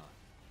 because why not?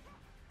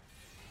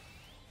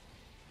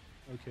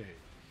 Okay.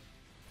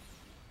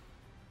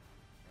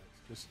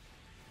 Let's just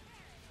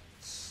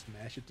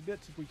smash it to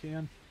bits if we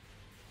can.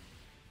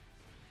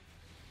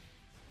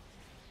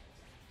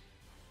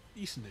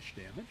 Decentish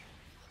damage.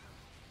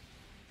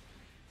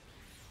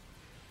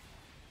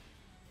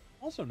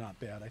 Also not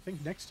bad. I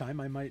think next time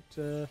I might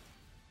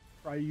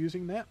try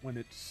using that when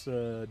it's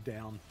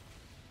down.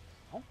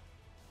 Oh,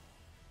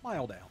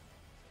 mile down.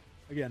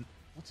 Again,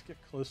 let's get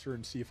closer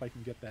and see if I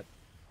can get that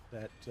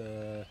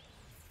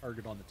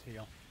target on the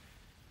tail.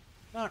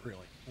 Not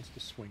really. Let's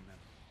just swing them.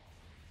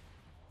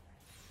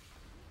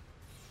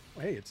 Oh,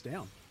 hey, it's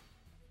down.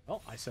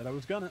 Well, I said I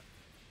was gonna.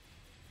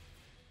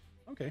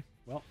 Okay,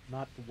 well,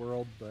 not the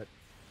world, but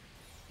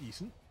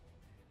decent.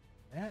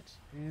 That,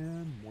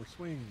 and more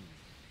swings.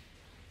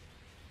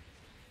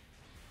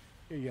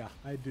 Okay, yeah,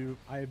 I do.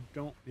 I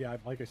don't, yeah,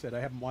 like I said, I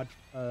haven't watched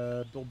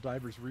Build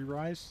Divers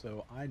Re-Rise,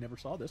 so I never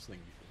saw this thing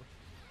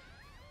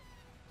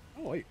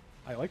before. Oh, wait,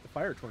 I like the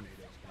fire tornadoes.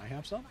 Can I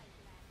have some?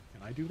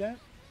 Can I do that?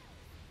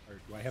 Or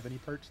do I have any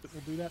perks that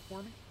will do that for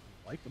me?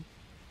 I like them.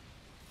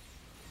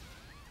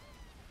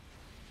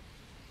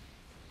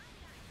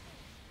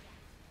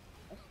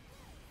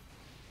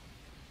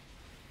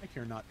 I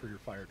care not for your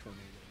fire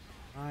tornadoes.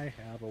 I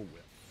have a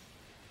whip.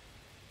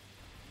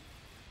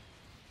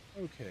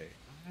 Okay,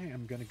 I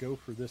am going to go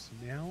for this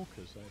now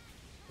because I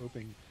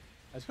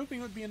was hoping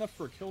it would be enough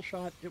for a kill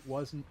shot. It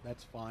wasn't.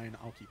 That's fine.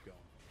 I'll keep going.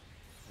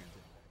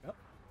 Transit back up.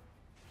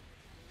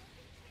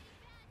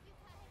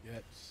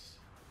 Get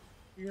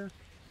here.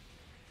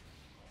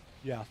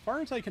 Yeah, as far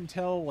as I can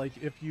tell, like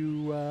if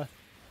you,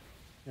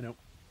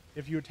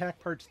 if you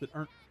attack parts that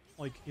aren't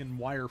like in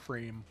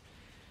wireframe,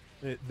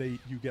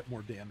 you get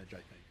more damage, I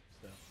think.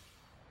 So,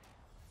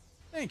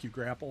 thank you,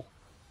 Grapple.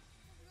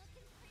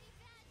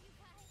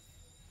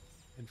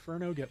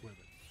 Inferno, get with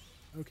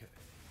it. Okay,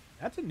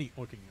 that's a neat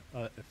looking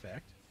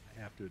effect,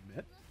 I have to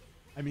admit.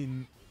 I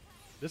mean,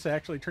 this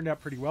actually turned out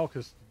pretty well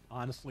because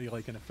honestly,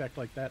 like an effect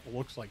like that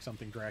looks like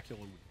something Dracula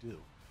would do.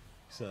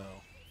 So,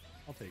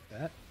 I'll take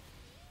that.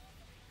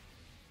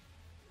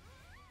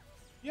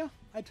 Yeah,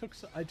 I took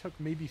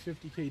maybe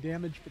 50k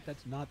damage, but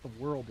that's not the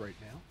world right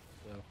now.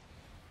 So,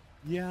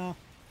 yeah,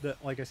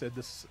 like I said,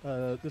 this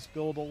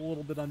build a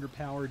little bit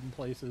underpowered in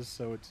places,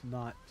 so it's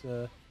not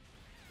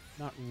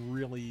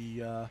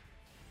really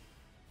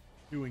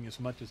doing as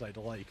much as I'd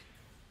like.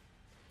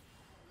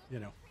 You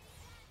know,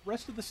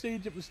 rest of the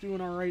stage it was doing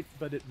all right,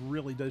 but it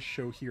really does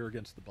show here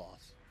against the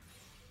boss.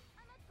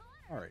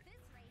 All right.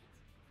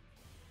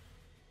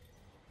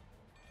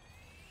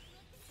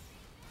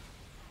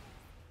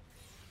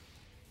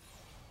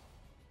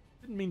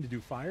 Didn't mean to do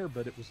fire,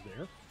 but it was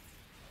there.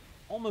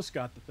 Almost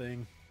got the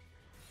thing.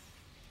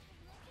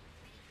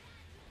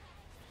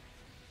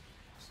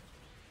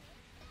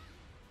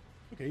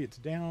 Okay, it's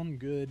down.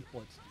 Good.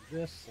 Let's do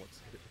this. Let's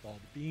hit it with all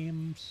the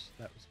beams.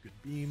 That was good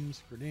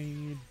beams.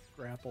 Grenade,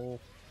 grapple,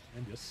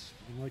 and just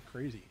swing like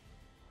crazy.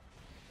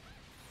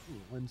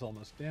 Ooh, Lynn's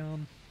almost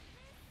down.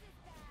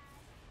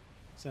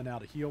 Sent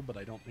out a heal, but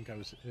I don't think I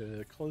was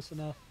close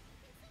enough.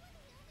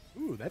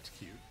 Ooh, that's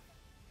cute.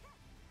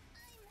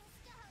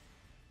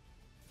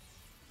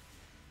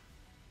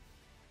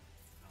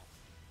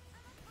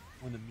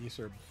 When the Mies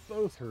are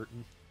both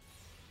hurting.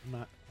 I'm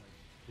not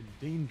like, in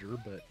danger,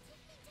 but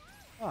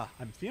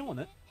I'm feeling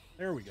it.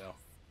 There we go.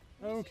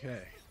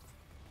 Okay.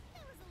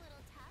 That was a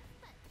little tough,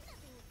 but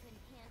nothing we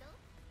couldn't handle.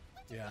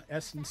 Yeah,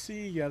 S and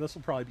C. Yeah, this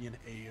will probably be an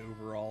A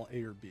overall,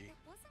 A or B. It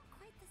wasn't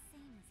quite the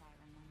same as I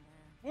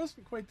remember.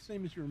 Wasn't quite the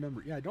same as you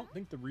remember. Yeah, I don't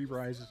think the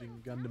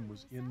Re-Rising Gundam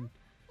was in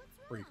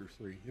Breaker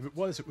 3. If it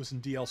was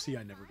in DLC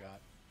I never got.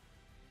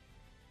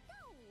 No,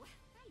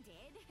 I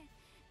did.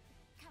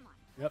 Come on.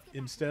 Yep.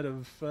 Instead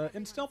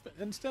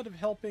of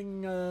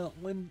helping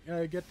Lynn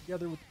get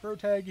together with the pro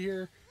tag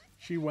here,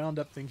 she wound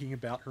up thinking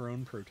about her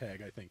own pro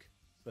tag, I think.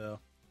 So,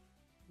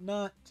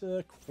 not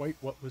quite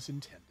what was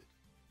intended.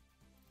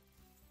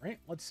 Right?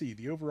 Let's see.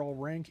 The overall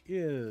rank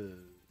is.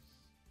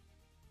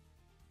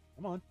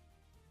 Come on.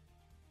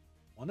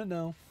 Want to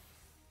know?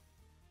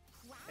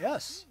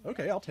 Yes.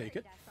 Okay, I'll take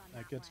it.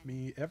 That gets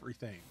me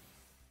everything,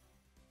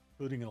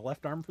 including a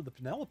left arm for the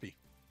Penelope.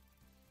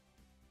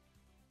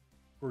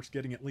 Of course,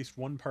 getting at least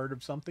one part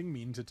of something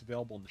means it's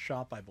available in the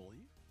shop, I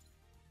believe.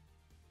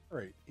 All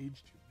right,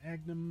 Age 2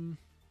 Magnum.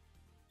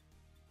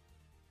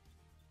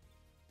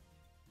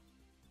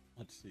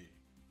 Let's see.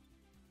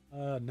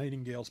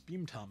 Nightingale's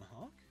Beam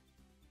Tomahawk.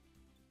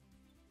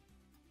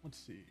 Let's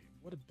see.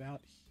 What about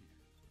here?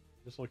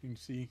 Just looking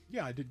to see.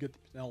 Yeah, I did get the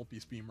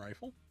Penelope's beam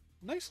rifle.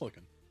 Nice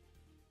looking.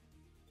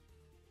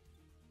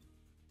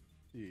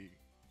 Let's see.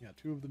 Yeah,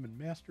 2 of them in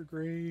master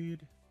grade.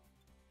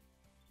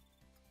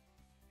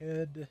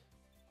 Head.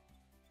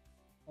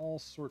 All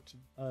sorts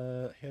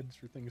of heads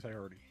for things I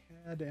already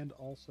had, and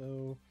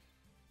also,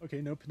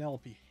 okay, no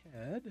Penelope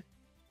head.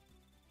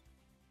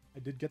 I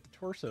did get the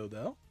torso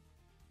though.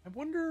 I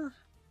wonder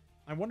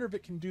if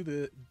it can do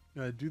the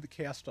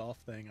cast off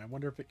thing. I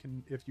wonder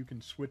if you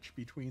can switch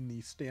between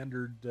the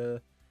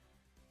standard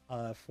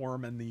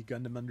form and the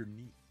Gundam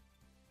underneath.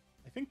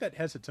 I think that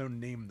has its own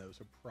name though,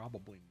 so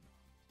probably not.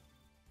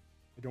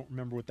 I don't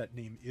remember what that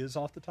name is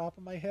off the top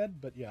of my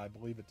head, but yeah, I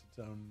believe it's its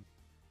own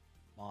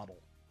model.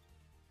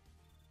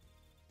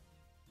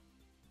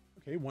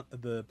 Okay,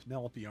 the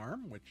Penelope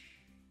arm, which...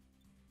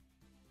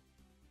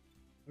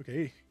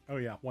 Okay. Oh,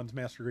 yeah. One's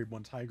master grade,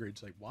 one's high grade.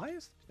 It's like, why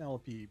is the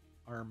Penelope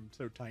arm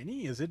so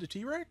tiny? Is it a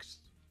T-Rex?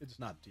 It's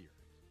not a T-Rex.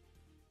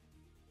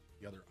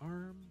 The other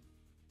arm.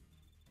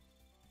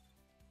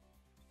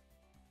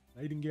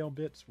 Nightingale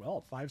bits.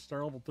 Well,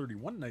 5-star level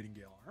 31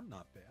 Nightingale arm.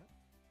 Not bad.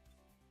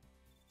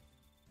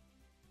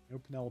 No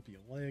Penelope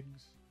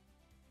legs.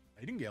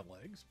 Nightingale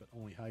legs, but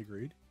only high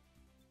grade.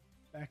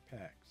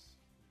 Backpacks.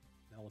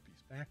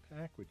 Penelope's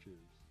backpack, which is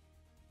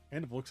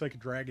kind of looks like a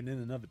dragon in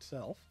and of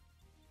itself.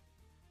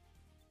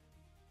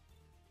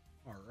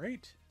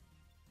 Alright.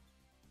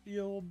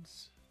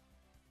 Shields.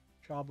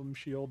 Chobham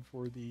shield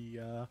for the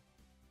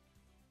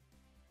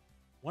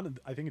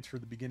I think it's for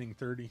the beginning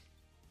 30.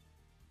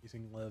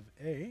 Using Lev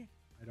A.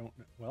 I don't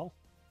know. Well,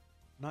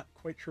 not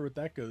quite sure what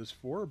that goes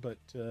for, but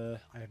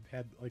I have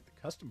had like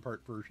the custom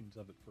part versions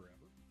of it forever.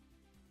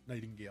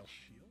 Nightingale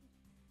shield.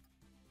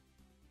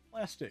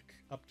 Plastic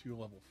up to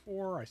level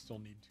 4. I still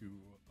need to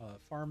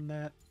farm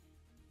that.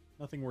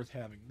 Nothing worth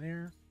having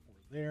there or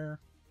there.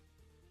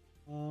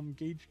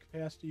 Gauge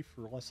capacity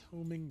for less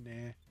homing.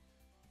 Nah.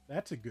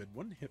 That's a good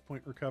one. Hit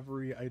point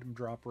recovery, item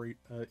drop rate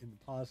in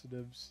the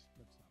positives.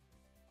 That's not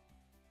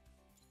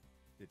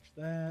bad. Ditch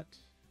that.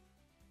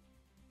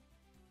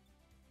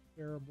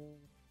 Terrible.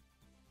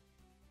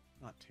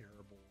 Not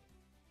terrible.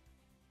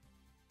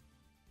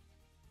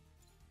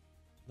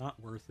 Not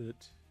worth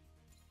it.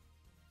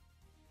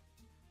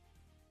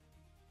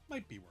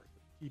 Might be worth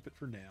it. Keep it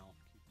for now.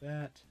 Keep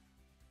that.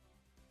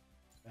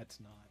 That's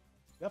not.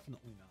 That's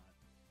definitely not.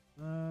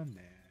 Nah.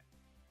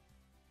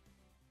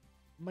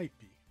 Might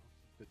be. I'll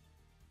keep it.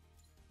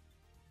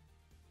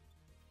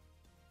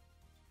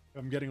 If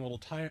I'm getting a little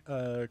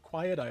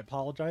quiet, I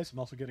apologize. I'm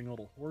also getting a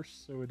little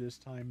hoarse, so it is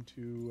time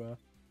to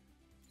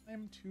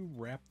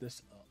wrap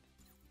this up.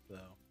 So,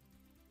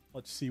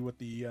 let's see what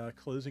the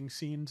closing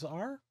scenes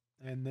are,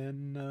 and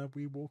then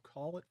we will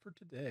call it for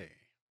today.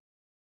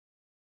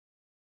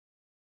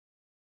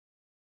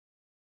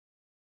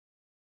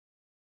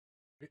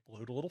 Wait,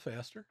 load a little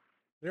faster.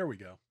 There we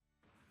go.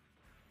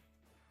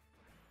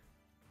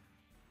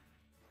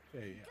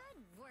 Okay, yeah.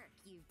 Good work,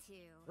 you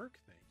two. Work,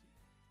 thank you.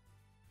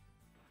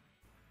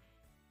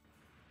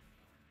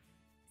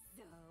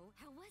 So,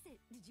 how was it?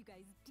 Did you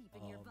guys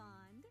deepen your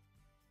bond?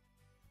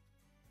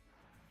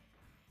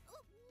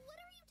 Oh, what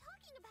are you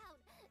talking about?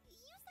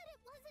 You said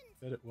it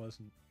wasn't. Bet it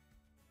wasn't.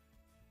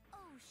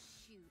 Oh,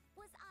 shoot.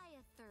 Was I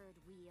a third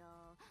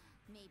wheel?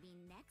 Maybe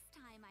next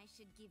time I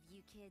should give you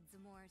kids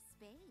more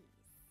space.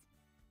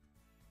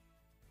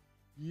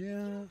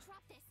 Yeah.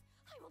 Drop this.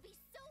 I will be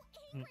so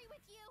angry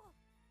with you.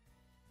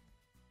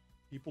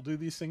 People do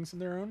these things in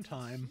their own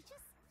time. Did she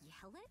just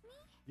yell at me?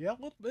 Yeah, a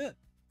little bit.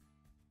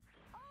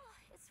 Oh,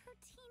 it's her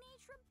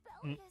teenage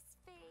rebellious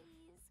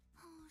phase.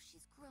 Oh,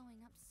 she's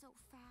growing up so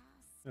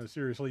fast. No,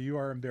 seriously, you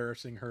are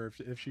embarrassing her.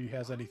 If she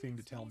has anything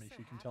to tell me,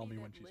 she can tell me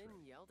when she's ready.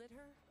 Yelled at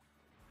her?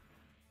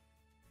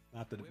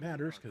 Not that it Women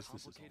matters, are because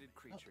this is all complicated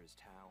creatures,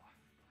 Tao.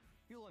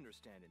 You'll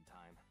understand in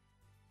time.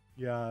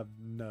 Yeah,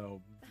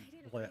 no. I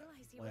didn't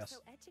realize you were Last so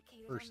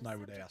educated person on I the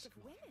would subject ask.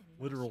 of women,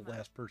 Literal Mashima.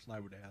 last person I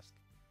would ask.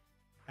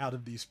 Out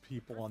of these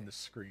people on this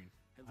screen.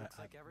 It looks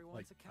like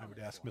everyone's I would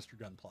accounted ask for. Mr.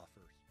 Gunpla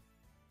first.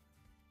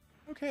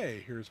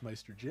 Okay, here's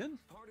Meister Jin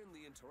Pardon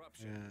the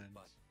interruption, and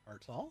but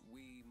Artal.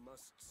 we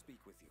must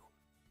speak with you.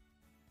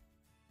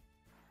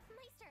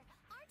 Meister,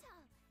 Arta,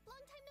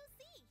 long time no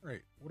see.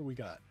 Right, what do we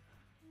got?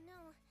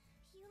 No,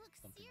 you look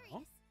Something serious.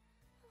 wrong?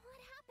 What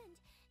happened?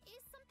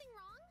 Is something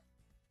wrong?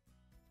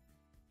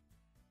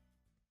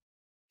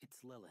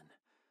 It's Lilin.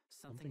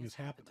 Something has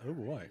happened. to Oh, her,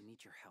 boy. and I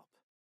need your help.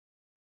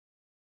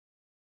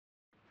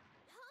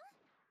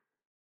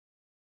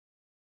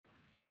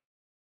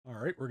 All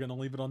right, we're going to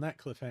leave it on that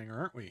cliffhanger,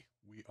 aren't we?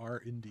 We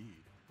are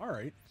indeed. All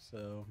right,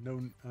 so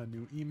no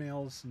new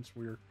emails since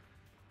we're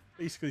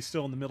basically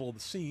still in the middle of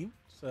the scene.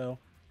 So,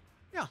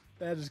 yeah,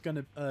 that is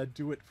going to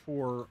do it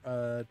for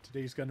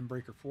today's Gundam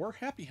Breaker 4.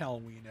 Happy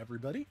Halloween,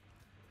 everybody.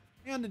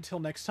 And until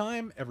next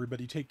time,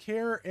 everybody take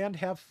care and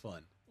have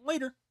fun.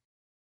 Later.